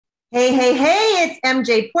Hey, hey, hey, it's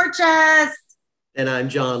MJ Porches. And I'm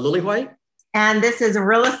John Lillywhite. And this is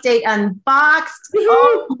Real Estate Unboxed. Woohoo!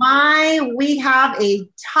 Oh my, we have a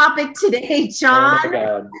topic today, Oh John. my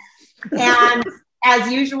God. And as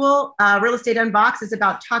usual, Real Estate Unboxed is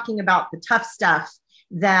about talking about the tough stuff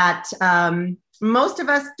that most of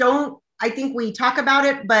us don't. I think we talk about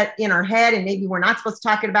it, but in our head, and maybe we're not supposed to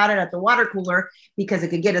talk about it at the water cooler because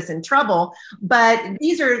it could get us in trouble. But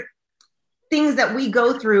these are things that we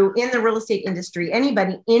go through in the real estate industry,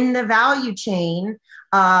 anybody in the value chain,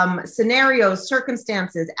 scenarios,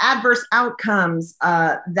 circumstances, adverse outcomes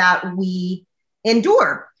that we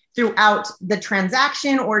endure throughout the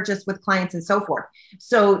transaction or just with clients and so forth.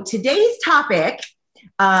 So today's topic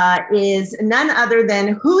is none other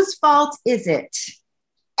than whose fault is it?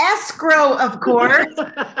 Escrow, of course.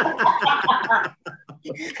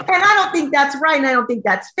 And I don't think that's right. And I don't think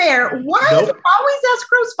that's fair. Why is it always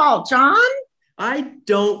escrow's fault, John? I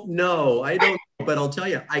don't know. But I'll tell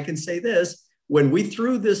you, I can say this. When we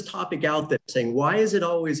threw this topic out there saying, why is it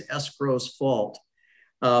always escrow's fault?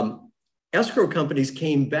 Escrow companies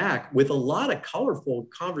came back with a lot of colorful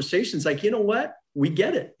conversations like, you know what? We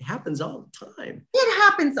get it. It happens all the time. It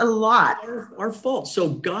happens a lot. Our fault. So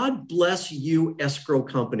God bless you, escrow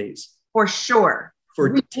companies. For sure.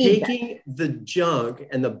 For taking the junk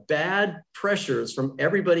and the bad pressures from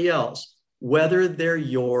everybody else, whether they're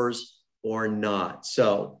yours or not.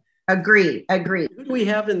 So Agreed. Who do we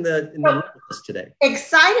have in the room with us today?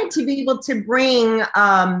 Excited to be able to bring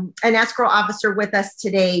an escrow officer with us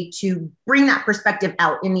today to bring that perspective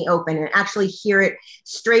out in the open and actually hear it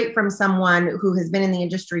straight from someone who has been in the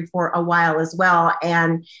industry for a while as well.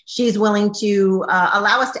 And she's willing to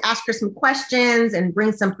allow us to ask her some questions and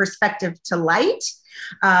bring some perspective to light.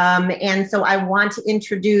 And so I want to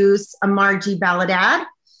introduce Marjie Baladad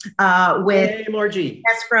with Hey, Marjie.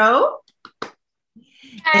 Escrow.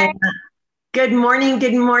 And good morning.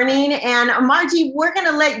 Good morning. And Marjie, we're going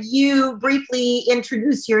to let you briefly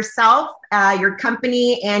introduce yourself, your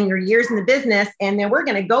company, and your years in the business, and then we're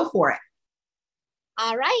going to go for it.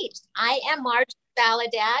 All right. I am Marjie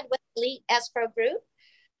Baladad with Elite Escrow Group.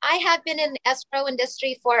 I have been in the escrow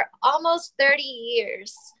industry for almost 30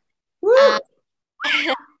 years.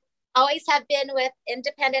 Always have been with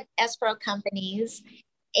independent escrow companies.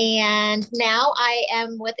 And now I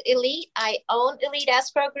am with Elite. I own Elite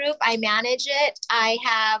Escrow Group. I manage it. I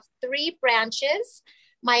have 3 branches.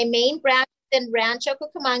 My main branch is in Rancho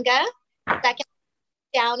Cucamonga, second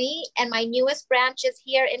Downey, and my newest branch is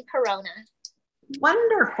here in Corona.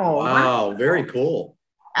 Wonderful. Wow, very cool.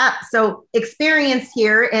 So experience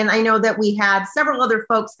here, and I know that we had several other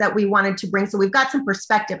folks that we wanted to bring. So we've got some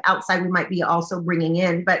perspective outside we might be also bringing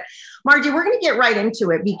in. But Marjie, we're going to get right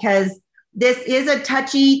into it because this is a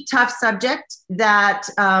touchy, tough subject that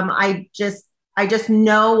I just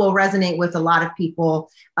know will resonate with a lot of people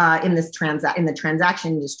in the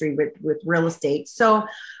transaction industry with real estate. So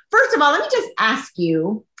first of all, let me just ask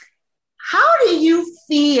you, how do you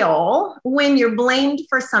feel when you're blamed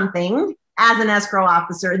for something as an escrow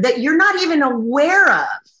officer that you're not even aware of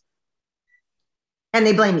and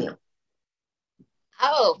they blame you?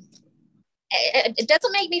 Oh, it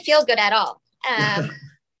doesn't make me feel good at all.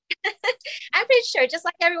 I'm pretty sure, just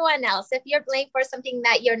like everyone else, if you're blamed for something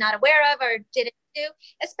that you're not aware of or didn't do,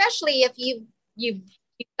 especially if you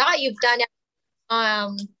thought you've done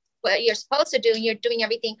what you're supposed to do and you're doing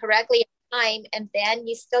everything correctly at the time, and then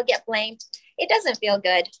you still get blamed, it doesn't feel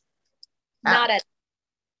good. Not at.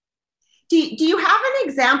 Do you have an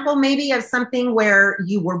example maybe of something where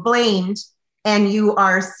you were blamed and you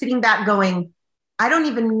are sitting back going, I don't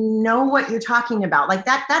even know what you're talking about. Like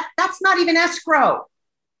that's not even escrow.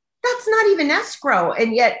 That's not even escrow.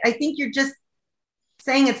 And yet I think you're just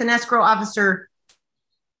saying it's an escrow officer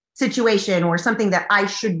situation or something that I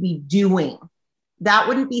should be doing. That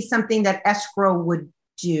wouldn't be something that escrow would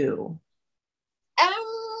do.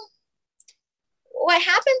 What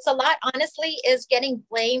happens a lot, honestly, is getting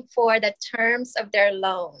blamed for the terms of their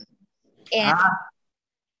loan. And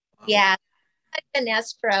yeah, an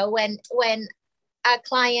escrow when a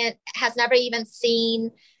client has never even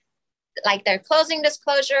seen like their closing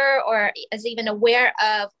disclosure or is even aware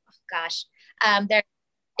of, their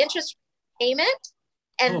interest payment.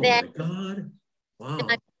 And my God. Wow.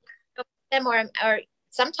 Them or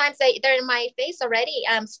sometimes they're in my face already,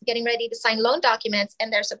 getting ready to sign loan documents,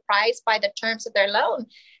 and they're surprised by the terms of their loan,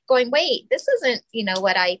 going, wait, this isn't,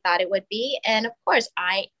 what I thought it would be. And of course,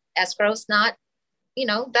 escrow's not,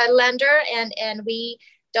 the lender, and we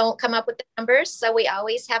don't come up with the numbers. So we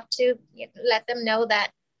always have to let them know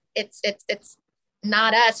that it's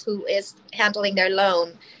not us who is handling their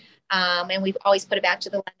loan. And we've always put it back to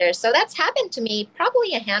the lender. So that's happened to me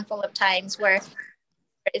probably a handful of times where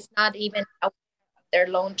it's not even aware of their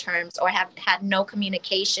loan terms or have had no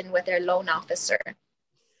communication with their loan officer.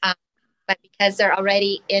 But because they're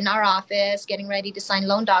already in our office getting ready to sign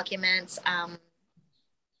loan documents,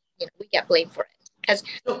 we get blamed for it. Because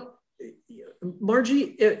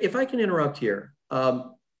Marjie, if I can interrupt here,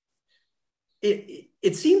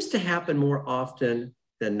 it seems to happen more often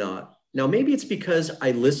than not. Now, maybe it's because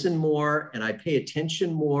I listen more and I pay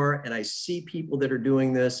attention more and I see people that are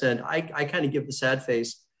doing this. And I kind of give the sad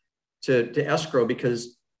face to escrow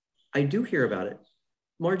because I do hear about it.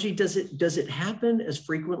 Marjie, does it happen as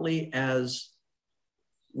frequently as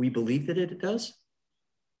we believe that it does?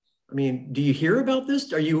 I mean, do you hear about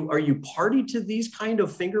this? Are you party to these kind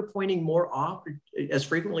of finger pointing more off as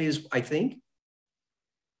frequently as I think?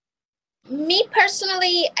 Me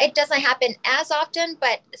personally, it doesn't happen as often,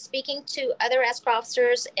 but speaking to other escrow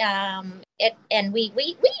officers, and we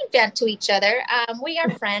vent to each other. We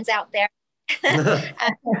are friends out there,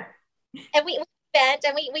 and we vent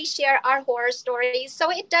and we share our horror stories.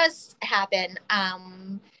 So it does happen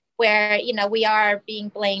where we are being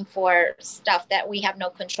blamed for stuff that we have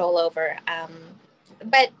no control over.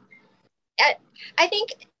 But I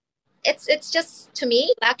think it's just, to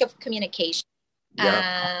me, lack of communication.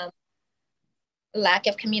 Yeah. Lack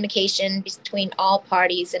of communication between all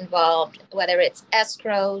parties involved, whether it's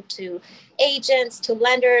escrow to agents, to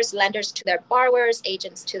lenders to their borrowers,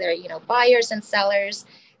 agents to their, buyers and sellers.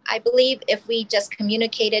 I believe if we just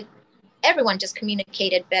everyone just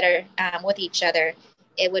communicated better with each other,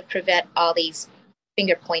 it would prevent all these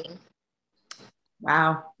finger pointing.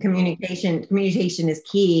 Wow. Communication is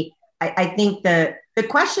key. I think the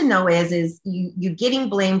question though is you getting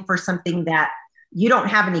blamed for something that you don't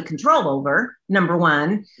have any control over, number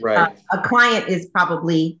one. Right. A client is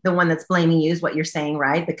probably the one that's blaming you, is what you're saying,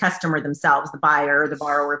 right? The customer themselves, the buyer, the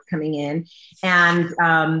borrower coming in. And,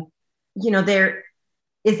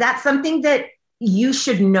 is that something that you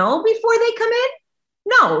should know before they come in?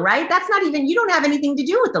 No, right? That's not even, you don't have anything to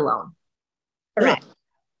do with the loan. Correct.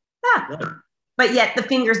 Yeah. No. But yet the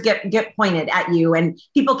fingers get pointed at you and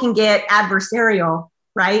people can get adversarial,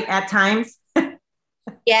 right? At times.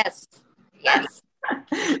 Yes.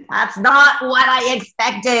 That's not what I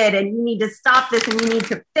expected. And you need to stop this and you need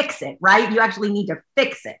to fix it, right? You actually need to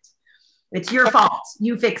fix it. It's your fault.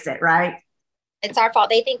 You fix it, right? It's our fault.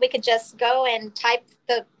 They think we could just go and type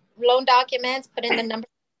the loan documents, put in the number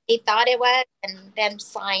they thought it was, and then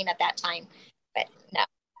sign at that time. But no.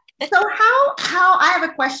 So how I have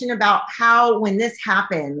a question about how, when this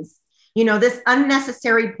happens, this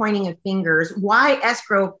unnecessary pointing of fingers, why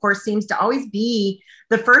escrow, of course, seems to always be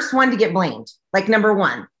the first one to get blamed. Like, number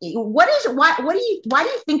one, why do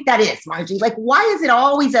you think that is, Marjie? Like, why is it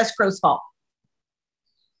always escrow's fault?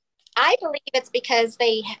 I believe it's because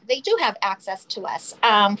they do have access to us.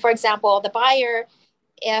 For example, the buyer,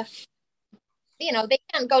 if, they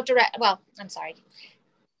can't go direct. Well, I'm sorry.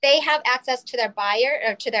 They have access to their buyer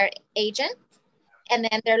or to their agent and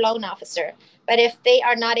then their loan officer. But if they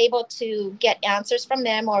are not able to get answers from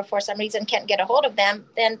them or for some reason can't get a hold of them,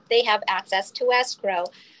 then they have access to escrow.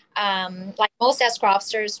 Like most escrow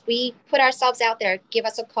officers, we put ourselves out there, give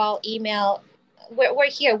us a call, email. We're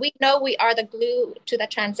here. We know we are the glue to the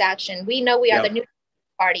transaction. We know we are the new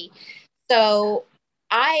party. So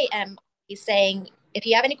I am saying, if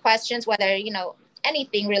you have any questions, whether,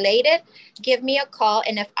 anything related, give me a call.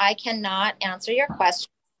 And if I cannot answer your question,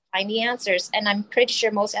 find the answers. And I'm pretty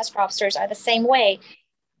sure most escrow officers are the same way,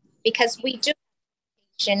 because we do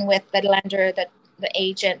with the lender, the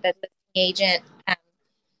agent, the agent,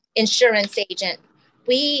 insurance agent.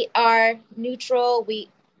 We are neutral.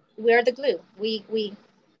 We're the glue.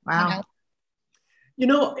 Wow.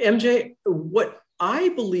 MJ, what I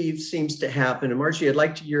believe seems to happen, and Marjie, I'd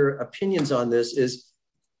like your opinions on this, is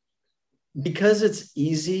because it's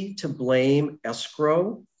easy to blame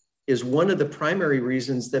escrow is one of the primary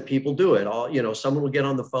reasons that people do it. Someone will get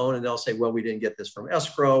on the phone and they'll say, well, we didn't get this from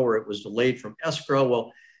escrow, or it was delayed from escrow.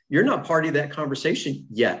 Well, you're not part of that conversation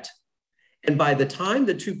yet. And by the time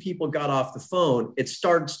the two people got off the phone, it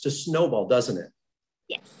starts to snowball, doesn't it?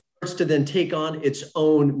 Yes. It starts to then take on its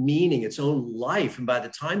own meaning, its own life. And by the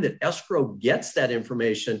time that escrow gets that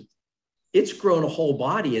information, it's grown a whole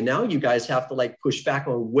body. And now you guys have to push back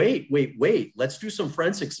on, wait, let's do some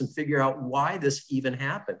forensics and figure out why this even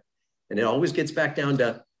happened. And it always gets back down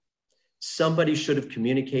to somebody should have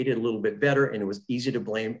communicated a little bit better. And it was easy to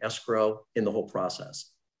blame escrow in the whole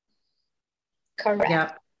process. Correct.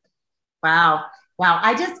 Yeah. Wow.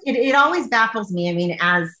 It always baffles me. I mean,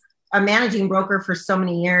 as a managing broker for so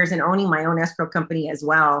many years and owning my own escrow company as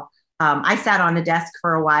well, I sat on a desk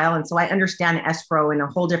for a while, and so I understand escrow in a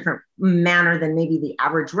whole different manner than maybe the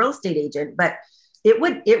average real estate agent. But it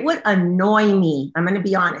would annoy me. I'm going to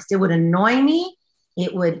be honest. It would annoy me.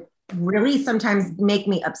 It would really sometimes make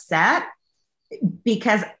me upset,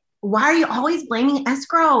 because why are you always blaming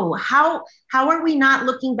escrow? How are we not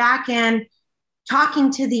looking back and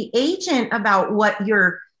talking to the agent about what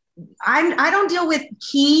I don't deal with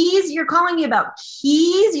keys. You're calling me about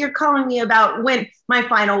keys. You're calling me about when my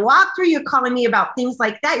final walkthrough. You're calling me about things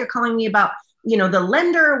like that. You're calling me about, the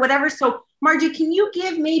lender or whatever. So Marjie, can you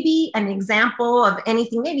give maybe an example of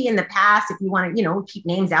anything, maybe in the past, if you want to, keep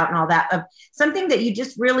names out and all that, of something that you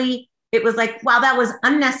just really, it was like, wow, that was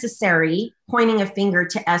unnecessary, pointing a finger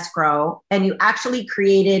to escrow, and you actually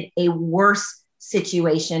created a worse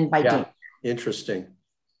situation by doing it. Interesting.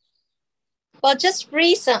 Well, just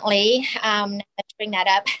recently, to bring that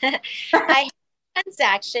up, I had a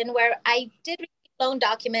transaction where I did receive loan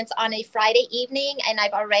documents on a Friday evening, and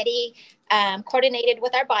I've already coordinated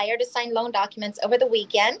with our buyer to sign loan documents over the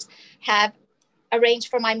weekend, have arranged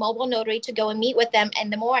for my mobile notary to go and meet with them in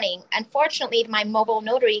the morning. Unfortunately, my mobile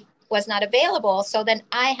notary was not available, so then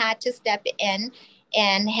I had to step in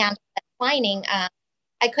and handle that signing.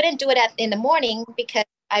 I couldn't do it in the morning because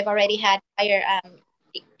I've already had prior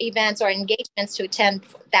events or engagements to attend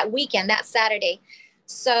that weekend, that Saturday.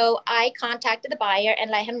 So I contacted the buyer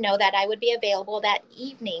and let him know that I would be available that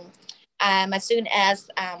evening as soon as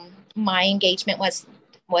my engagement was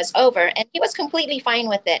over. And he was completely fine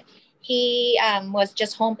with it. He was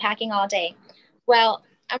just home packing all day. Well,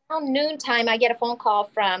 around noontime, I get a phone call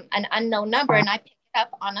from an unknown number, and I picked it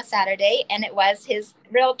up on a Saturday, and it was his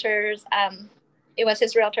realtor's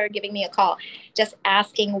realtor giving me a call, just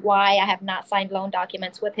asking why I have not signed loan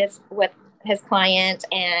documents with his client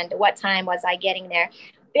and what time was I getting there.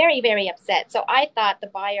 Very, very upset. So I thought the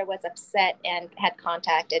buyer was upset and had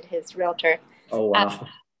contacted his realtor. Oh, wow.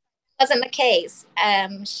 Wasn't the case.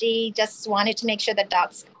 She just wanted to make sure the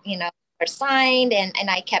docs, are signed, and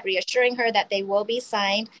I kept reassuring her that they will be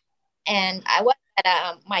signed. And I was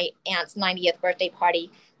at my aunt's 90th birthday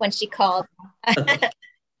party when she called. So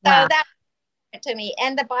Wow. that to me,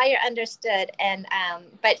 and the buyer understood, and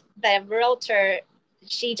but the realtor,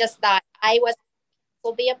 she just thought I was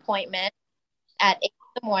for the appointment at 8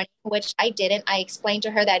 a.m, which I didn't. I explained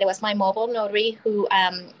to her that it was my mobile notary who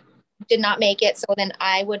did not make it, so then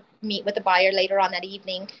I would meet with the buyer later on that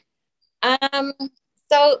evening.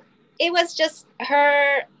 So it was just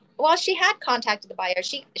her. Well, she had contacted the buyer.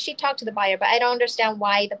 She talked to the buyer, but I don't understand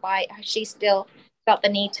why she still felt the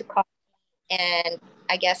need to call and,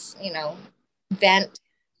 I guess, vent.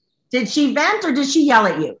 Did she vent or did she yell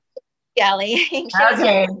at you? Yelling.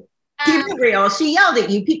 Okay. Keep it real. She yelled at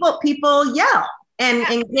you. People yell and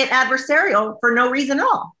get adversarial for no reason at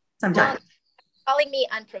all sometimes. Well, calling me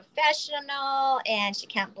unprofessional, and she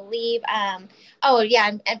can't believe. And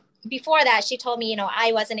before that, she told me,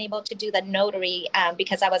 I wasn't able to do the notary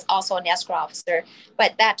because I was also an escrow officer.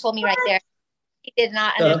 But that told me right there, she did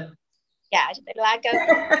not understand. Yeah, lack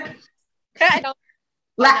of. I don't.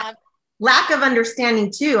 Lack of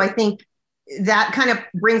understanding too. I think that kind of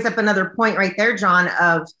brings up another point right there, John,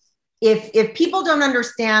 of if people don't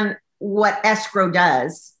understand what escrow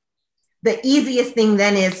does, the easiest thing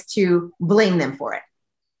then is to blame them for it.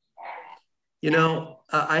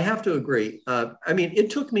 I have to agree.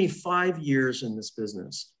 It took me 5 years in this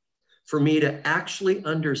business for me to actually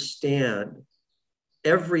understand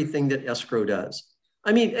everything that escrow does.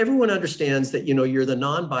 Everyone understands that, you're the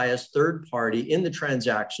non-biased third party in the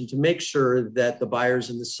transaction to make sure that the buyers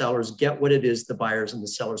and the sellers get what it is the buyers and the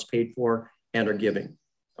sellers paid for and are giving.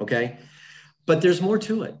 Okay. But there's more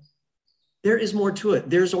to it. There is more to it.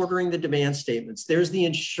 There's ordering the demand statements. There's the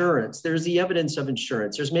insurance. There's the evidence of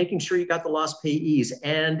insurance. There's making sure you got the lost payees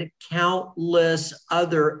and countless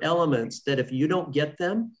other elements that if you don't get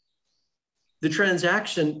them, the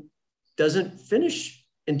transaction doesn't finish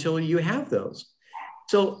until you have those.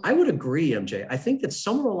 So I would agree, MJ. I think that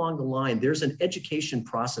somewhere along the line, there's an education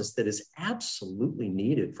process that is absolutely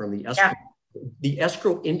needed from the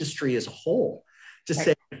escrow industry as a whole to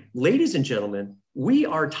say, ladies and gentlemen, we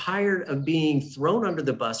are tired of being thrown under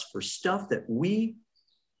the bus for stuff that we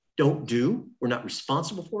don't do, we're not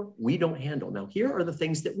responsible for, we don't handle. Now, here are the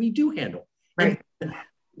things that we do handle. Right. And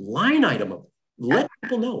line item them. Let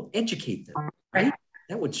people know, educate them. Right?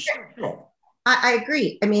 That would sure help. I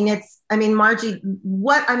agree. Marjie,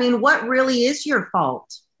 what really is your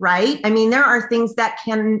fault, right? There are things that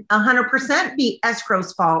can 100% be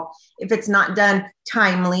escrow's fault if it's not done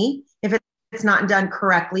timely, if it's not done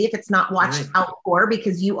correctly, if it's not watched out for,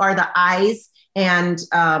 because you are the eyes and,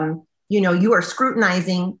 you are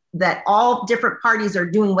scrutinizing that all different parties are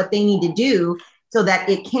doing what they need to do so that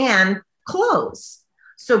it can close.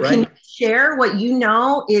 So Right. Can you share what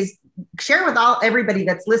share with everybody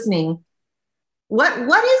that's listening, what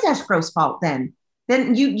is escrow's fault then?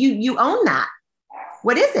 Then you own that.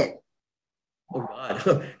 What is it? Oh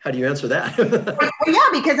God, how do you answer that? Well, yeah,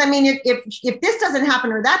 because I mean, if this doesn't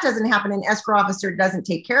happen or that doesn't happen, and escrow officer doesn't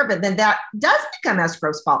take care of it, then that does become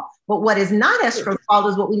escrow's fault. But what is not escrow's fault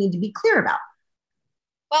is what we need to be clear about.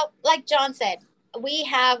 Well, like John said, we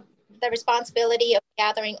have the responsibility of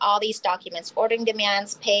gathering all these documents, ordering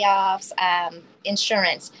demands, payoffs,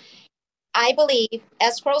 insurance. I believe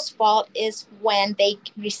escrow's fault is when they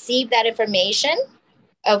receive that information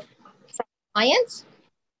from clients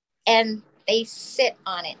and they sit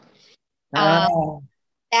on it.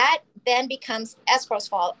 That then becomes escrow's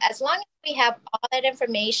fault. As long as we have all that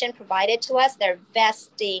information provided to us, their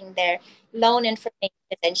vesting, their loan information,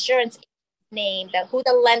 insurance name, who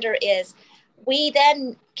the lender is, we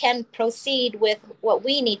then can proceed with what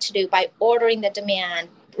we need to do by ordering the demand,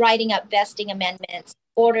 writing up vesting amendments,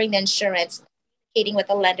 ordering the insurance, communicating with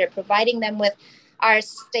the lender, providing them with our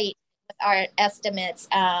state, with our estimates,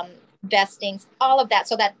 vestings, all of that,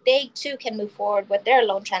 so that they too can move forward with their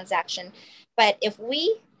loan transaction. But if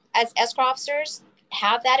we, as escrow officers,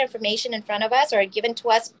 have that information in front of us or given to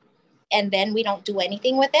us, and then we don't do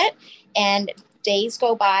anything with it, and days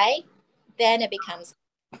go by, then it becomes.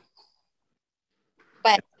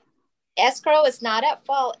 But escrow is not at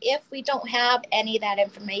fault if we don't have any of that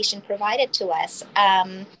information provided to us.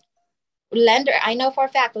 I know for a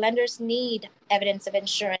fact, lenders need evidence of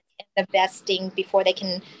insurance and the vesting before they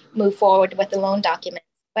can move forward with the loan documents.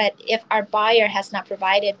 But if our buyer has not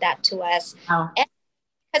provided that to us, and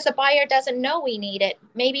because the buyer doesn't know we need it,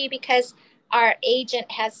 maybe because our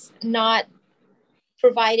agent has not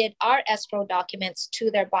provided our escrow documents to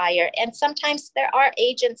their buyer. And sometimes there are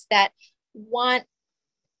agents that want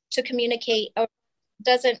to communicate or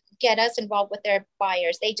doesn't get us involved with their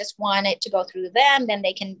buyers. They just want it to go through them. Then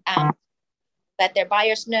they can let their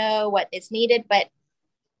buyers know what is needed. But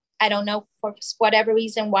I don't know for whatever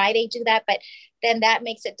reason why they do that. But then that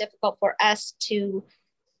makes it difficult for us to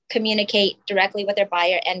communicate directly with their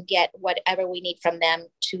buyer and get whatever we need from them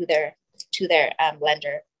to their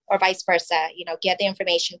lender, or vice versa. Get the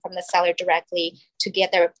information from the seller directly to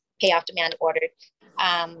get their payoff demand ordered.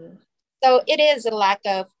 So it is a lack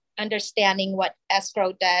of understanding what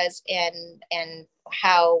escrow does and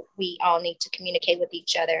how we all need to communicate with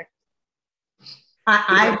each other.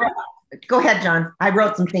 Go ahead, John. I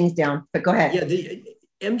wrote some things down, but go ahead. Yeah,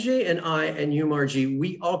 MJ and I and you, Margie,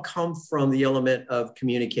 we all come from the element of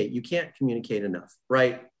communicate. You can't communicate enough,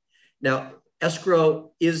 right? Now,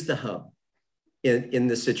 escrow is the hub in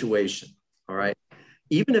this situation, all right?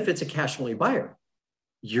 Even if it's a cash-only buyer,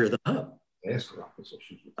 you're the hub.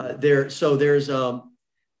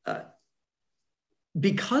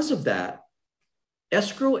 Because of that,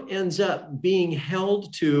 escrow ends up being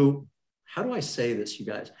held to, how do I say this, you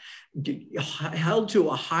guys? Held to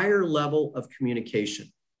a higher level of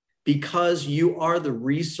communication because you are the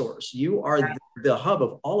resource. You are the hub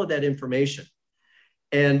of all of that information.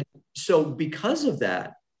 And so because of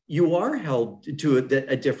that, you are held to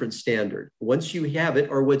a different standard. Once you have it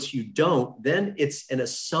or once you don't, then it's an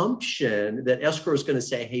assumption that escrow is going to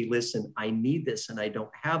say, hey, listen, I need this and I don't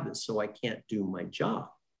have this, so I can't do my job.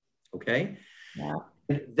 Okay? Yeah.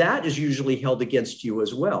 And that is usually held against you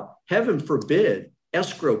as well. Heaven forbid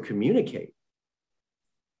escrow communicate.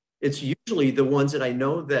 It's usually the ones that I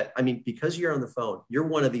know that, because you're on the phone, you're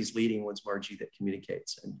one of these leading ones, Margie, that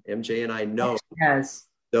communicates. And MJ and I know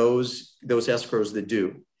those escrows that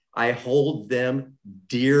do. I hold them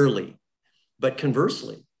dearly. But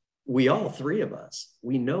conversely, we all three of us,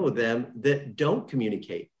 we know them that don't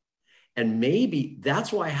communicate. And maybe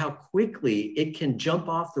that's why how quickly it can jump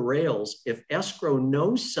off the rails if escrow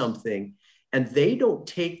knows something and they don't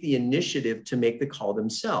take the initiative to make the call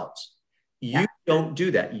themselves. You don't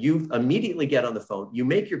do that. You immediately get on the phone, you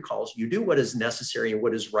make your calls, you do what is necessary and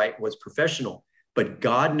what is right, what's professional. But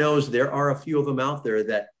God knows there are a few of them out there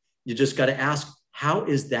that you just got to ask, how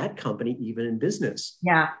is that company even in business?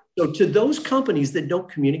 Yeah. So to those companies that don't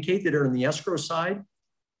communicate, that are on the escrow side,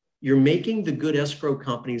 you're making the good escrow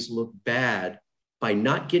companies look bad by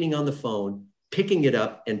not getting on the phone, picking it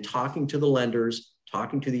up and talking to the lenders,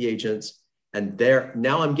 talking to the agents. And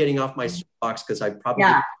now I'm getting off my soapbox because I probably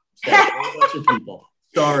said a whole bunch of people.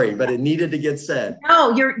 Sorry, but it needed to get said.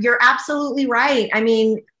 No, you're absolutely right.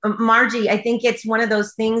 Margie, I think it's one of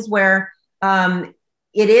those things where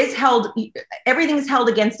it is held, everything's held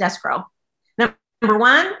against escrow. Number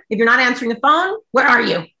one, if you're not answering the phone, where are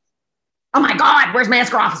you? Oh my God, where's my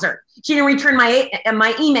escrow officer? She didn't return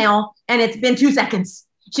my email and it's been 2 seconds.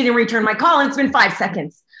 She didn't return my call and it's been 5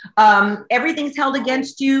 seconds. Everything's held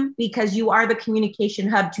against you because you are the communication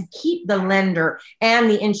hub to keep the lender and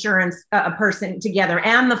the insurance person together,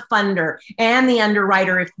 and the funder and the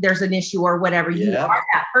underwriter if there's an issue or whatever. You are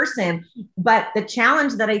that person. But the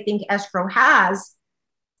challenge that I think escrow has,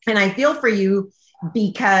 and I feel for you,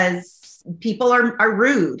 because people are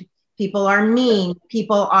rude, people are mean,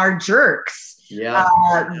 people are jerks.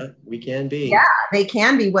 We can be. Yeah, they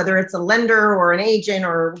can be, whether it's a lender or an agent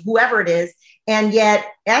or whoever it is. And yet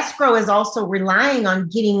escrow is also relying on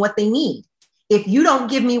getting what they need. If you don't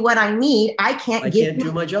give me what I need, I can't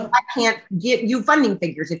do my job. I can't get you funding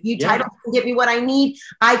figures. If you title doesn't give me what I need,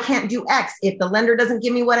 I can't do X. If the lender doesn't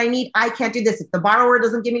give me what I need, I can't do this. If the borrower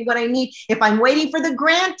doesn't give me what I need, if I'm waiting for the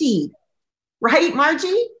grantee, right,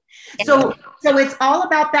 Margie? So it's all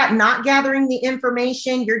about that, not gathering the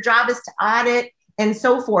information. Your job is to audit and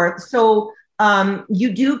so forth. So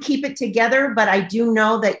you do keep it together, but I do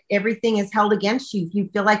know that everything is held against you. You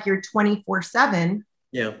feel like you're 24/7,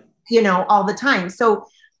 all the time. So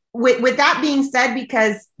with that being said,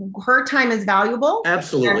 because her time is valuable.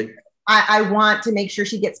 Absolutely. I want to make sure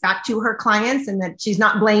she gets back to her clients and that she's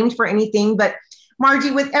not blamed for anything. But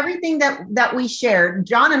Margie, with everything that we shared,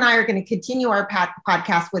 John and I are going to continue our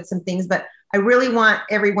podcast with some things, but I really want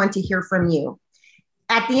everyone to hear from you.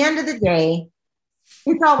 At the end of the day,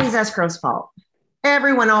 it's always escrow's fault.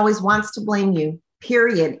 Everyone always wants to blame you,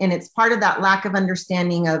 period. And it's part of that lack of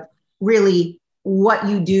understanding of really what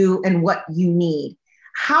you do and what you need.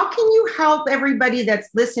 How can you help everybody that's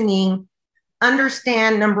listening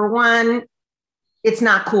understand, number one, it's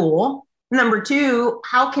not cool. Number two,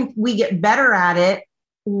 how can we get better at it?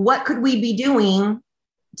 What could we be doing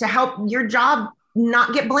to help your job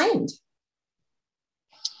not get blamed?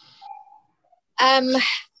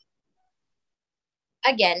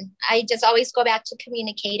 Again, I just always go back to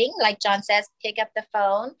communicating. Like John says, pick up the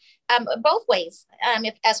phone. Both ways.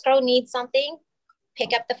 If escrow needs something, pick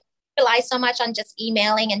up the phone. Rely so much on just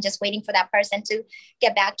emailing and just waiting for that person to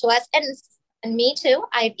get back to us. And me too,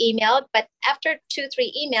 I've emailed, but after 2-3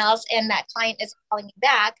 emails and that client is calling me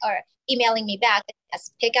back or emailing me back,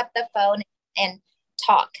 just pick up the phone and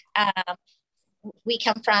talk. We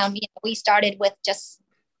come from, we started with just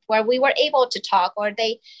where we were able to talk, or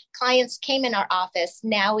clients came in our office.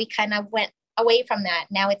 Now we kind of went away from that.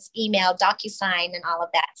 Now it's email, DocuSign, and all of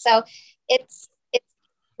that. So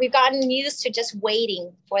we've gotten used to just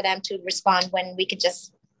waiting for them to respond when we could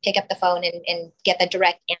just pick up the phone and get the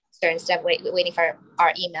direct answer instead of waiting for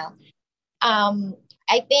our email.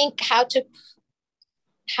 I think how to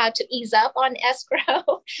ease up on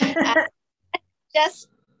escrow, just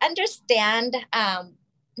understand,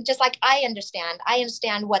 just like I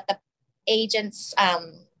understand what the agent's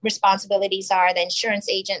responsibilities are, the insurance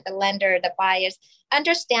agent, the lender, the buyers,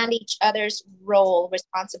 understand each other's role,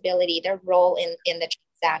 responsibility, their role in the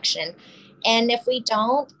transaction. And if we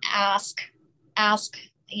don't ask,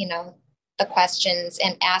 the questions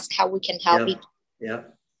and ask how we can help each other.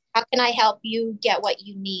 How can I help you get what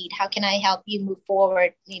you need? How can I help you move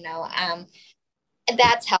forward?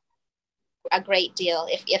 That's helped a great deal.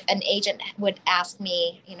 If an agent would ask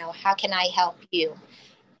me, how can I help you?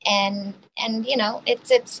 And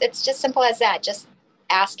it's just simple as that. Just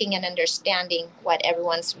asking and understanding what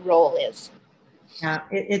everyone's role is. Yeah,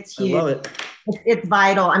 it's huge. I love it. It's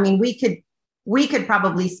vital. I mean, we could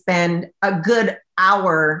probably spend a good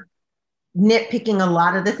hour nitpicking a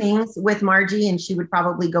lot of the things with Margie, and she would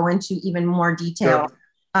probably go into even more detail.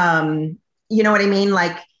 Sure. You know what I mean?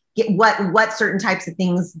 Like, what certain types of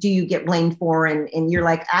things do you get blamed for? And you're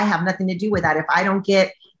like, I have nothing to do with that. If I don't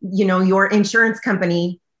get, your insurance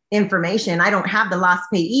company information, I don't have the lost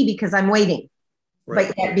payee because I'm waiting. Right.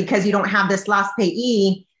 But yet, because you don't have this lost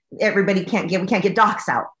payee, we can't get docs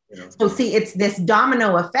out. Yeah. So see, it's this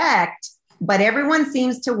domino effect, but everyone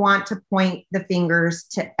seems to want to point the fingers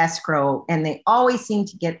to escrow, and they always seem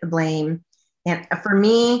to get the blame. And for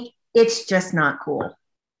me, it's just not cool.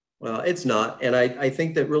 Well, it's not. And I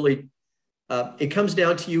think that really, it comes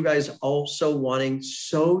down to you guys also wanting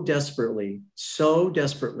so desperately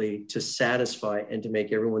to satisfy and to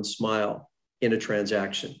make everyone smile in a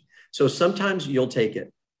transaction. So sometimes you'll take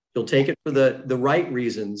it. You'll take it for the right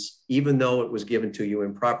reasons, even though it was given to you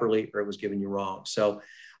improperly or it was given you wrong. So,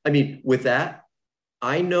 I mean, with that,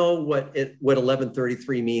 I know what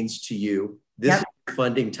 1133 means to you. This is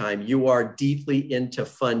funding time. You are deeply into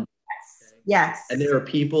funding. Yes. And there are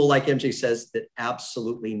people, like MJ says, that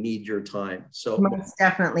absolutely need your time. So most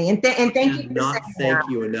definitely. And thank you. Not thank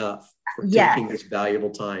you enough for taking this valuable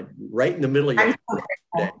time right in the middle of your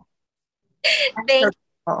day. Thank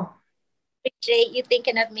you. appreciate you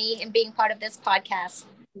thinking of me and being part of this podcast.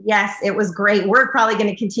 Yes, it was great. We're probably going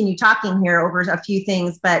to continue talking here over a few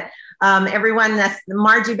things, but everyone, that's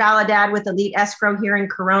Marjie Baladad with Elite Escrow here in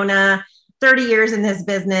Corona. 30 years in this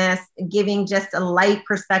business, giving just a light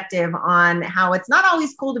perspective on how it's not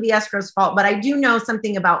always cool to be escrow's fault, but I do know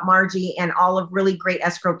something about Marjie and all of really great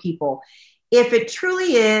escrow people. If it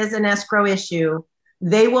truly is an escrow issue,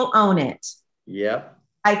 they will own it. Yep.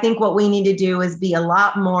 I think what we need to do is be a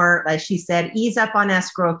lot more, as she said, ease up on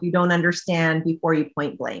escrow if you don't understand before you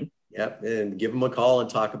point blame. Yep. And give them a call and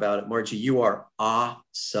talk about it. Marjie, you are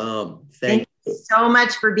awesome. Thank you so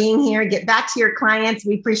much for being here. Get back to your clients.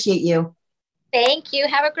 We appreciate you. Thank you.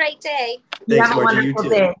 Have a great day. Thanks, have a Marjie. wonderful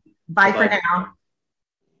day. Bye for now.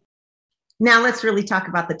 Now let's really talk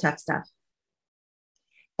about the tough stuff.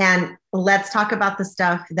 And let's talk about the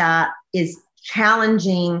stuff that is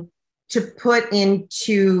challenging to put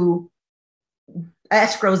into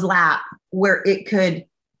escrow's lap where it could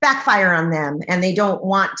backfire on them and they don't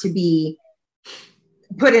want to be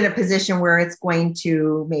put in a position where it's going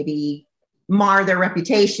to maybe mar their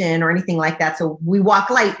reputation or anything like that. So we walk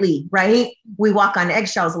lightly, right? We walk on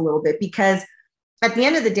eggshells a little bit because at the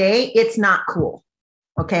end of the day, it's not cool.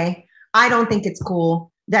 Okay. I don't think it's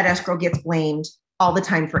cool that escrow gets blamed all the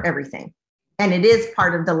time for everything. And it is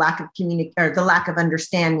part of the lack of or the lack of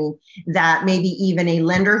understanding that maybe even a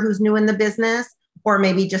lender who's new in the business, or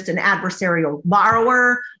maybe just an adversarial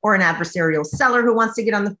borrower or an adversarial seller who wants to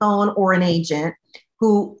get on the phone, or an agent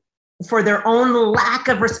who, for their own lack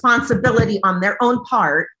of responsibility on their own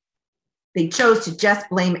part, they chose to just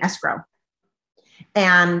blame escrow.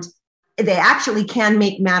 And they actually can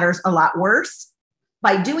make matters a lot worse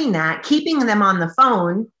by doing that, keeping them on the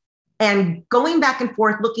phone and going back and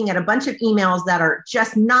forth, looking at a bunch of emails that are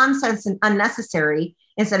just nonsense and unnecessary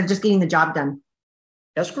instead of just getting the job done.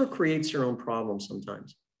 Escrow creates their own problems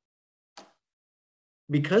sometimes.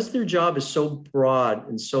 Because their job is so broad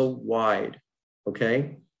and so wide,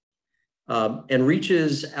 okay? And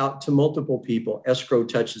reaches out to multiple people. Escrow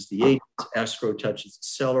touches the agent, escrow touches the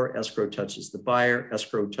seller, escrow touches the buyer,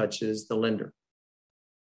 escrow touches the lender.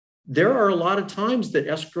 There are a lot of times that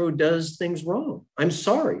escrow does things wrong. I'm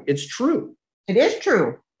sorry, it's true. It is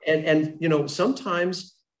true. And you know,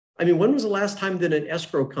 sometimes, I mean, when was the last time that an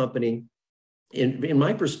escrow company, in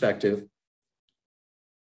my perspective,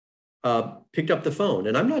 picked up the phone?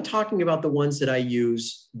 And I'm not talking about the ones that I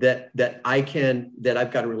use that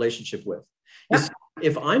I've got a relationship with. Yep.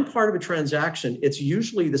 If I'm part of a transaction, it's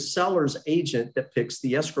usually the seller's agent that picks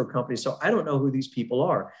the escrow company. So I don't know who these people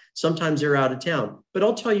are. Sometimes they're out of town. But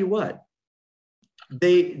I'll tell you what,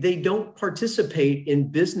 they don't participate in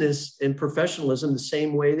business and professionalism the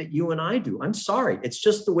same way that you and I do. I'm sorry. It's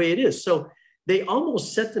just the way it is. So they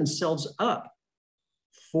almost set themselves up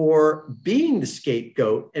for being the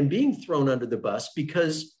scapegoat and being thrown under the bus,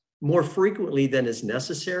 because more frequently than is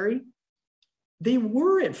necessary, they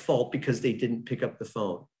were at fault because they didn't pick up the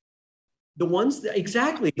phone. The ones that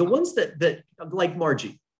like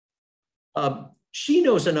Marjie, she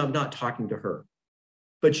knows that I'm not talking to her,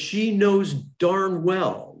 but she knows darn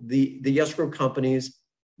well the escrow companies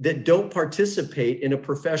that don't participate in a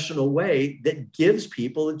professional way that gives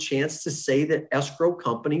people a chance to say that escrow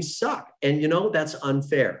companies suck. And, you know, that's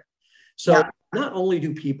unfair. So not only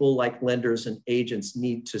do people like lenders and agents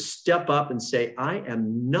need to step up and say, I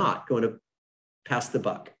am not going to pass the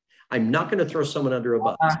buck. I'm not going to throw someone under a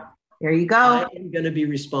bus. There you go. I am going to be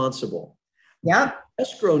responsible. Yeah.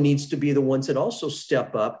 Escrow needs to be the ones that also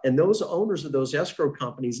step up. And those owners of those escrow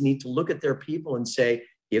companies need to look at their people and say,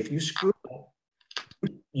 if you screw up,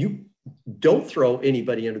 you don't throw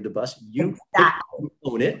anybody under the bus. You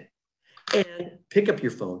own it and pick up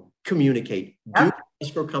your phone, communicate, do what the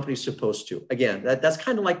escrow company is supposed to. Again, that's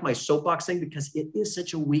kind of like my soapbox thing, because it is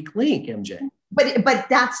such a weak link, MJ. But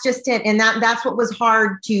that's just it. And that's what was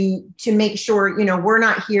hard to make sure, you know, we're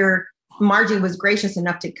not here. Marjie was gracious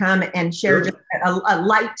enough to come and share just a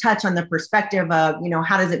light touch on the perspective of, you know,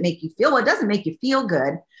 how does it make you feel? Well, it doesn't make you feel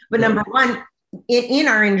good. But number one, in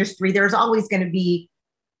our industry, there's always going to be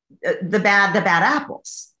the bad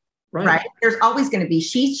apples, right? There's always going to be.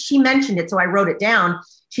 She mentioned it, so I wrote it down.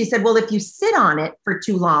 She said, well, if you sit on it for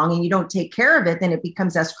too long and you don't take care of it, then it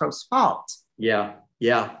becomes escrow's fault. Yeah.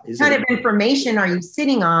 What kind of information are you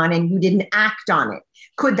sitting on and you didn't act on it?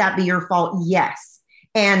 Could that be your fault? Yes.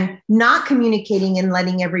 And not communicating and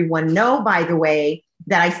letting everyone know, by the way,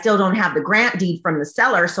 that I still don't have the grant deed from the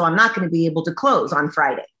seller, so I'm not going to be able to close on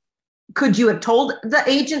Friday. Could you have told the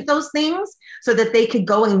agent those things so that they could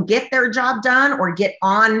go and get their job done, or get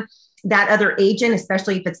on that other agent,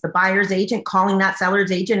 especially if it's the buyer's agent, calling that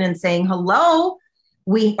seller's agent and saying, hello,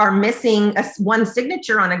 we are missing one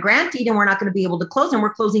signature on a grant deed and we're not going to be able to close, and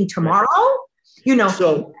we're closing tomorrow.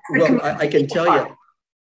 So well, I can tell you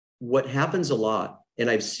what happens a lot, and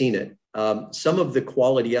I've seen it. Some of the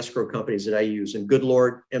quality escrow companies that I use, and good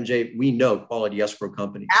Lord, MJ, we know quality escrow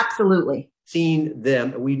companies. Absolutely. Seen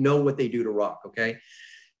them, and we know what they do to rock. Okay.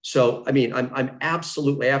 So, I mean, I'm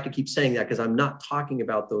absolutely, I have to keep saying that because I'm not talking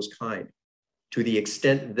about those kind to the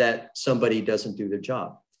extent that somebody doesn't do their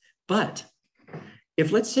job. But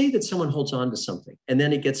if let's say that someone holds on to something and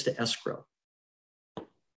then it gets to escrow,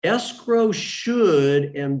 escrow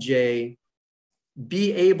should, MJ,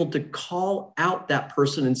 be able to call out that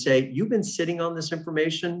person and say, you've been sitting on this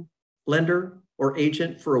information, lender or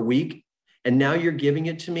agent, for a week, and now you're giving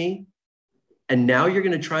it to me, and now you're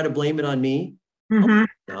going to try to blame it on me. Mm-hmm.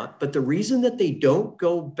 Not. But the reason that they don't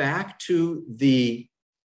go back to the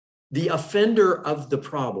offender of the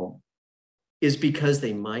problem is because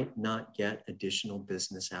they might not get additional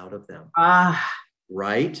business out of them.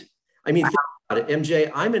 Right? I mean, think about it,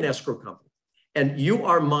 MJ, I'm an escrow company, and you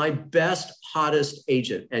are my best, hottest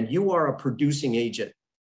agent, and you are a producing agent.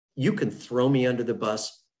 You can throw me under the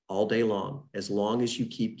bus all day long as you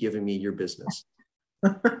keep giving me your business.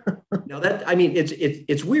 Now that, I mean,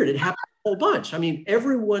 it's weird. It happens a whole bunch. I mean,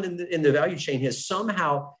 everyone in the value chain has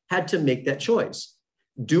somehow had to make that choice.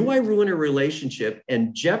 Do I ruin a relationship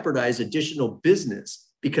and jeopardize additional business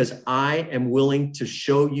because I am willing to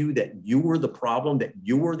show you that you were the problem, that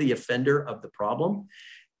you were the offender of the problem?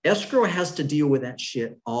 Escrow has to deal with that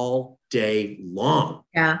shit all day long.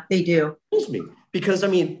 Yeah, they do. Because I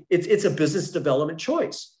mean, it's a business development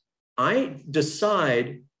choice. I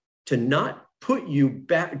decide to not put you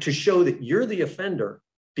back to show that you're the offender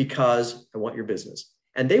because I want your business.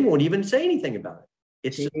 And they won't even say anything about it.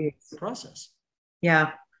 It's just the process.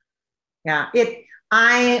 Yeah. Yeah.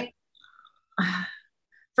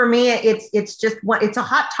 For me, it's a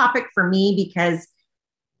hot topic for me because,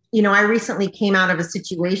 I recently came out of a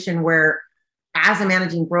situation where, as a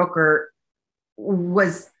managing broker,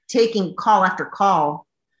 was taking call after call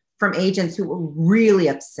from agents who were really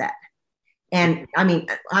upset. And I mean,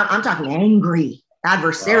 I'm talking angry,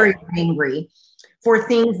 adversarial angry for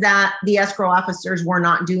things that the escrow officers were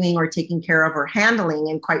not doing or taking care of or handling.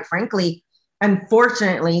 And quite frankly,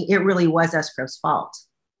 unfortunately, it really was escrow's fault.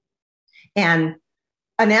 And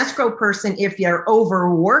an escrow person, if you're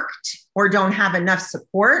overworked or don't have enough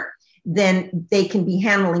support, then they can be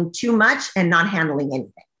handling too much and not handling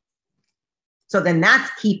anything. So then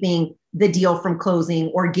that's keeping the deal from closing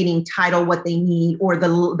or getting title what they need, or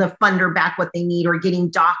the funder back what they need, or getting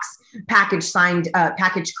docs packaged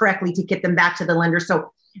correctly to get them back to the lender.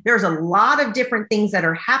 So there's a lot of different things that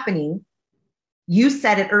are happening. You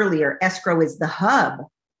said it earlier, escrow is the hub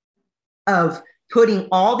of putting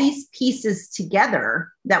all these pieces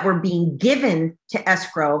together that were being given to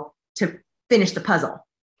escrow to finish the puzzle.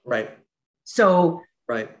 Right. So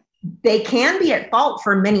right. They can be at fault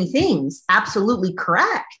for many things. Absolutely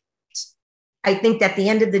correct. I think that at the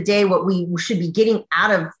end of the day, what we should be getting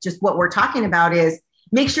out of just what we're talking about is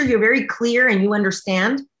make sure you're very clear and you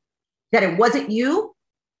understand that it wasn't you.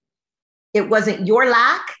 It wasn't your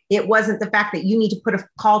lack. It wasn't the fact that you need to put a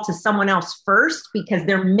call to someone else first because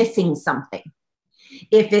they're missing something.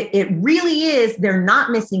 If it really is, they're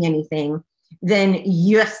not missing anything, then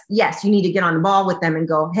yes, you need to get on the ball with them and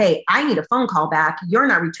go, hey, I need a phone call back. You're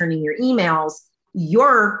not returning your emails.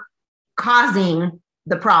 You're causing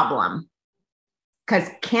the problem. Because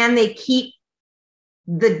can they keep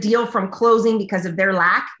the deal from closing because of their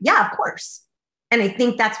lack? Yeah, of course. And I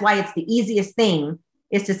think that's why it's the easiest thing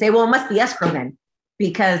is to say, well, it must be escrow then,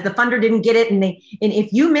 because the funder didn't get it. And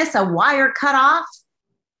if you miss a wire cutoff,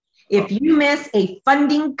 if you miss a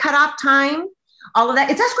funding cutoff time, all of that,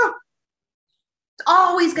 it's escrow. It's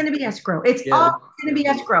always going to be escrow. It's always going to be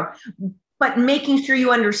escrow. But making sure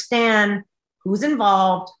you understand who's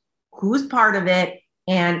involved, who's part of it,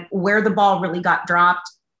 and where the ball really got dropped,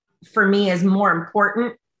 for me, is more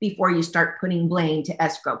important before you start putting blame to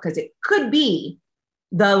escrow, because it could be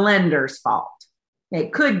the lender's fault.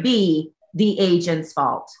 It could be the agent's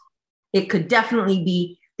fault. It could definitely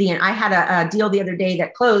be I had a deal the other day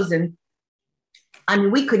that closed, and I mean,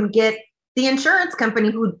 we couldn't get the insurance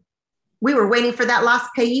company we were waiting for that lost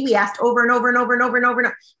payee. We asked over and over and over and over and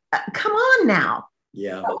over. Come on now.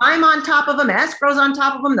 Yeah. So I'm on top of them. Escrow's on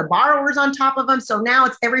top of them. The borrower's on top of them. So now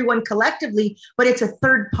it's everyone collectively, but it's a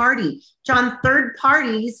third party. John, third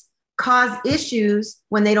parties cause issues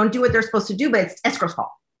when they don't do what they're supposed to do, but it's escrow's fault.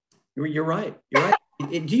 You're right. You're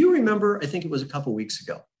right. Do you remember, I think it was a couple of weeks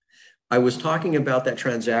ago, I was talking about that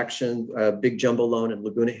transaction, big jumbo loan in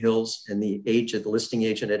Laguna Hills, and the listing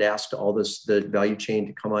agent had asked the value chain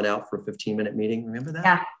to come on out for a 15-minute meeting. Remember that?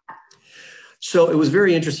 Yeah. So it was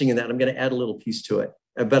very interesting in that. I'm going to add a little piece to it,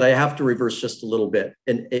 but I have to reverse just a little bit.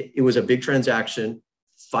 And it was a big transaction,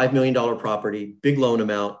 $5 million property, big loan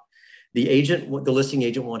amount. The listing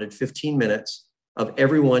agent wanted 15 minutes of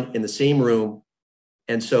everyone in the same room.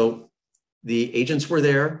 And so the agents were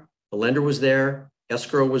there, the lender was there,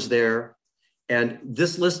 Escrow was there. And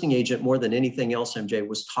this listing agent, more than anything else, MJ,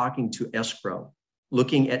 was talking to Escrow,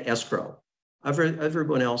 looking at Escrow.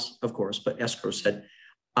 Everyone else, of course, but Escrow said,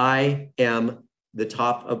 I am the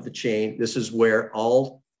top of the chain. This is where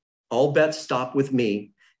all bets stop with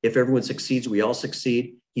me. If everyone succeeds, we all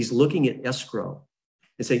succeed. He's looking at Escrow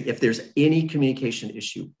and saying, if there's any communication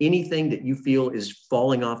issue, anything that you feel is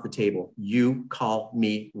falling off the table, you call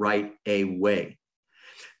me right away.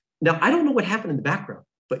 Now, I don't know what happened in the background,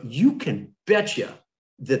 but you can betcha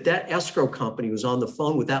that Escrow company was on the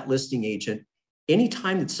phone with that listing agent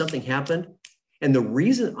anytime that something happened. And the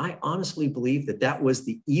reason I honestly believe that was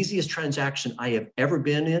the easiest transaction I have ever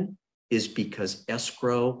been in is because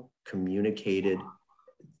Escrow communicated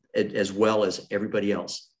as well as everybody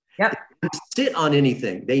else. Yep. They didn't sit on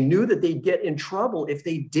anything. They knew that they'd get in trouble if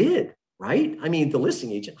they did, right? I mean, the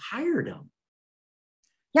listing agent hired them.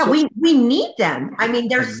 Yeah, So, we need them. I mean,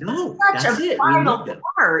 there's such a vital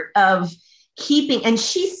part of keeping, and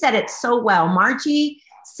she said it so well. Margie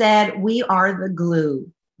said, we are the glue.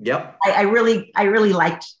 Yep. I really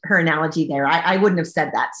liked her analogy there. I wouldn't have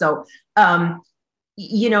said that. So,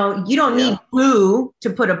 you don't need glue to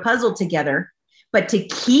put a puzzle together, but to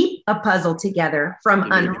keep a puzzle together from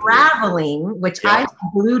unraveling, which I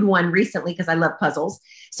glued one recently because I love puzzles.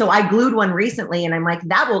 So I glued one recently and I'm like,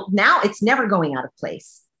 now it's never going out of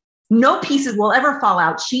place. No pieces will ever fall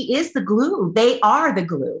out. She is the glue. They are the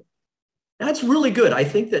glue. That's really good. I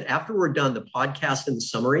think that after we're done, the podcast and the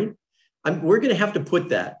summary, we're going to have to put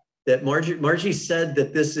that Margie said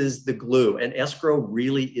that this is the glue, and Escrow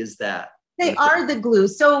really is that. They are the glue.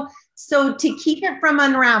 So to keep it from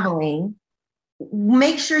unraveling,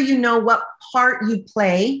 make sure you know what part you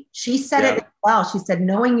play. She said it as well. She said,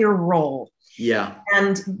 knowing your role. Yeah.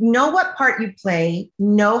 And know what part you play,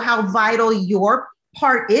 know how vital your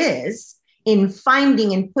part is in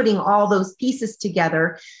finding and putting all those pieces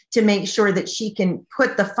together to make sure that she can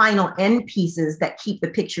put the final end pieces that keep the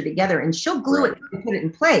picture together. And she'll glue it and put it in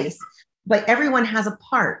place, but everyone has a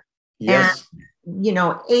part. Yes.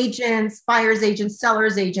 And, agents, buyer's agent,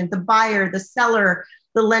 seller's agent, the buyer, the seller,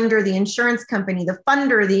 the lender, the insurance company, the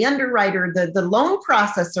funder, the underwriter, the loan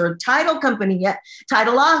processor, title company,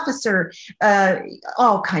 title officer,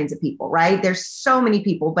 all kinds of people, right? There's so many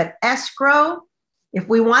people, but Escrow, if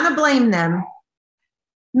we want to blame them,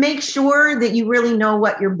 make sure that you really know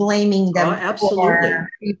what you're blaming them for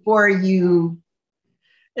before you.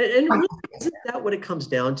 And really, isn't that what it comes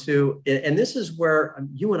down to? And this is where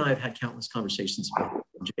you and I have had countless conversations about,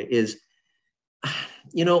 Jay, is,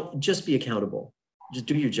 just be accountable. Just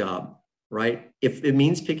do your job, right? If it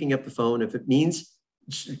means picking up the phone, if it means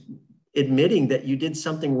admitting that you did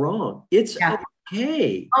something wrong, it's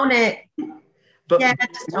okay. Own it. But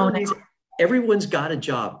just own it. Everyone's got a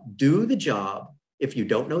job. Do the job. If you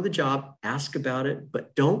don't know the job, ask about it,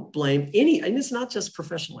 but don't blame and it's not just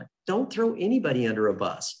professional life. Don't throw anybody under a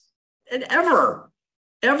bus. And ever.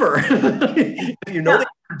 If you know they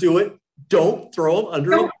can do it, don't throw them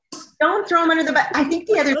under a bus. Don't throw them under the bus. I think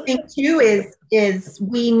the other thing too is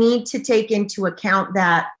we need to take into account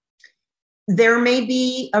that there may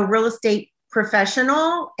be a real estate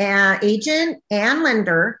professional, agent, and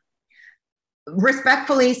lender.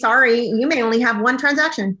 Respectfully, sorry, you may only have one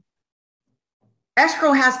transaction.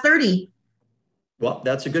 Escrow has 30. Well,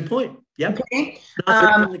 that's a good point. Yep. Okay.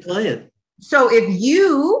 Not the client. So if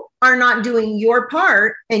you are not doing your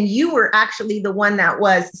part and you were actually the one that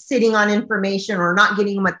was sitting on information or not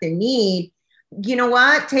getting what they need, you know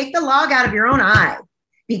what? Take the log out of your own eye,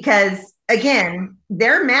 because again,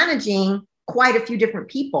 they're managing quite a few different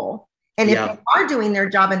people. And if they are doing their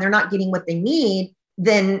job and they're not getting what they need,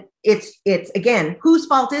 then it's again, whose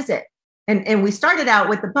fault is it? And we started out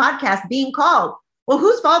with the podcast being called, well,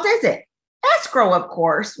 whose fault is it? Escrow, of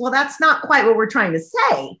course. Well, that's not quite what we're trying to say.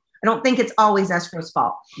 I don't think it's always Escrow's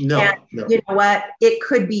fault. No. You know what? It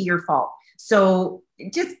could be your fault. So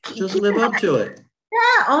just live up to it.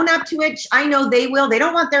 Yeah, own up to it. I know they will. They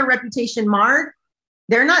don't want their reputation marred.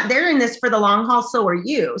 They're in this for the long haul. So are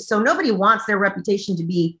you. So nobody wants their reputation to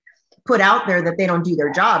be put out there that they don't do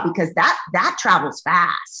their job, because that travels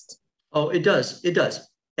fast. Oh, it does. It does.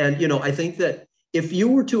 And, I think that if you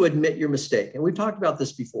were to admit your mistake, and we've talked about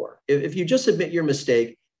this before, if you just admit your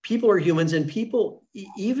mistake, people are humans, and people,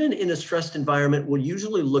 even in a stressed environment, will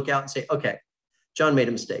usually look out and say, okay, John made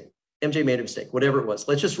a mistake. MJ made a mistake, whatever it was.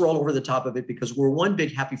 Let's just roll over the top of it because we're one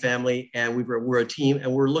big happy family and we're a team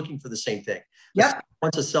and we're looking for the same thing. Yep. A seller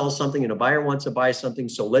wants to sell something and a buyer wants to buy something.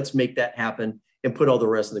 So let's make that happen and put all the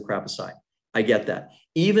rest of the crap aside. I get that.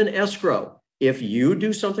 Even escrow, if you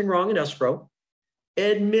do something wrong in escrow,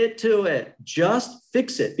 admit to it, just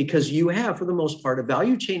fix it, because you have, for the most part, a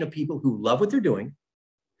value chain of people who love what they're doing,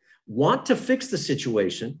 want to fix the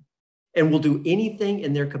situation, and will do anything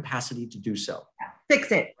in their capacity to do so.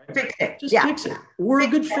 Fix it. Fix it. Just fix it. We're a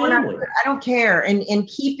good family. I don't care. And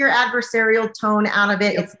keep your adversarial tone out of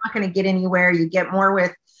it. Yep. It's not going to get anywhere. You get more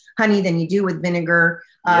with honey than you do with vinegar.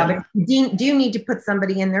 But you do need to put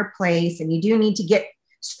somebody in their place, and you do need to get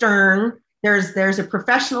stern. There's a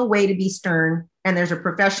professional way to be stern, and there's a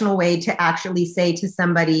professional way to actually say to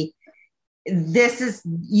somebody, this is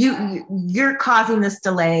you're causing this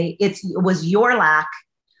delay. It was your lack.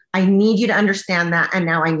 I need you to understand that. And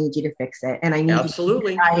now I need you to fix it. And I need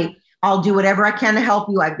absolutely. I'll do whatever I can to help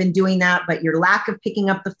you. I've been doing that, but your lack of picking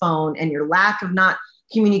up the phone and your lack of not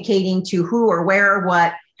communicating to who or where or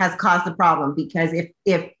what has caused the problem. Because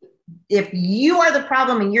if you are the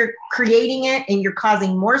problem and you're creating it and you're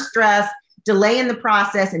causing more stress, delay in the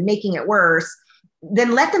process and making it worse,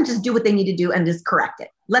 then let them just do what they need to do and just correct it.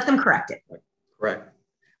 Let them correct it. Correct.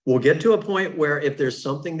 We'll get to a point where if there's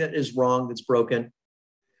something that is wrong, that's broken,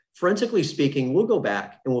 forensically speaking, we'll go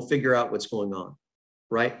back and we'll figure out what's going on,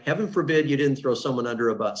 right? Heaven forbid you didn't throw someone under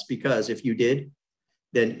a bus, because if you did,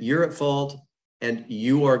 then you're at fault and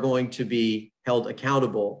you are going to be held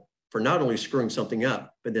accountable for not only screwing something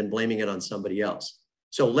up, but then blaming it on somebody else.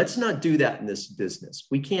 So let's not do that in this business.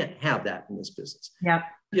 We can't have that in this business. Yeah.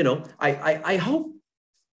 You know, I hope,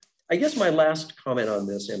 I guess my last comment on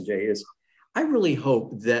this, MJ, is I really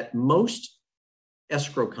hope that most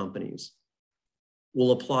escrow companies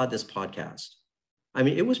will applaud this podcast. I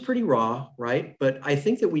mean, it was pretty raw, right? But I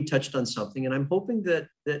think that we touched on something, and I'm hoping that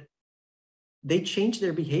they change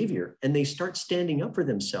their behavior and they start standing up for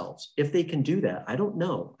themselves. If they can do that, I don't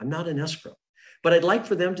know. I'm not an escrow, but I'd like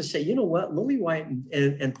for them to say, you know what, Lily White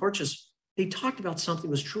and Porteous, they talked about something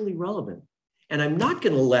that was truly relevant. And I'm not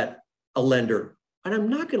going to let a lender, and I'm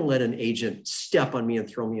not going to let an agent step on me and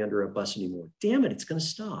throw me under a bus anymore. Damn it, it's going to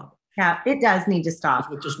stop. Yeah, it does need to stop.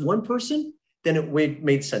 With just one person, then it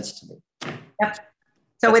made sense to me. Yep.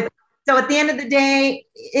 So at the end of the day,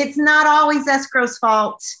 it's not always escrow's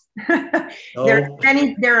fault. No.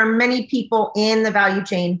 There are many people in the value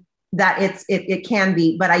chain that it can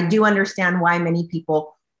be, but I do understand why many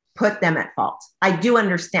people put them at fault. I do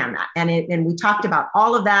understand that. And we talked about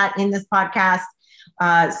all of that in this podcast.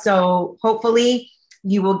 So hopefully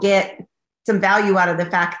you will get some value out of the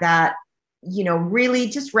fact that, you know, really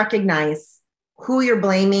just recognize who you're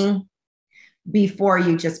blaming before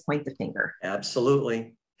you just point the finger.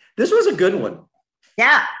 Absolutely. This was a good one.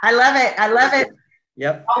 Yeah, I love it. I love it.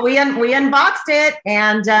 Yep. Oh, we unboxed it.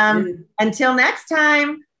 And until next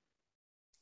time.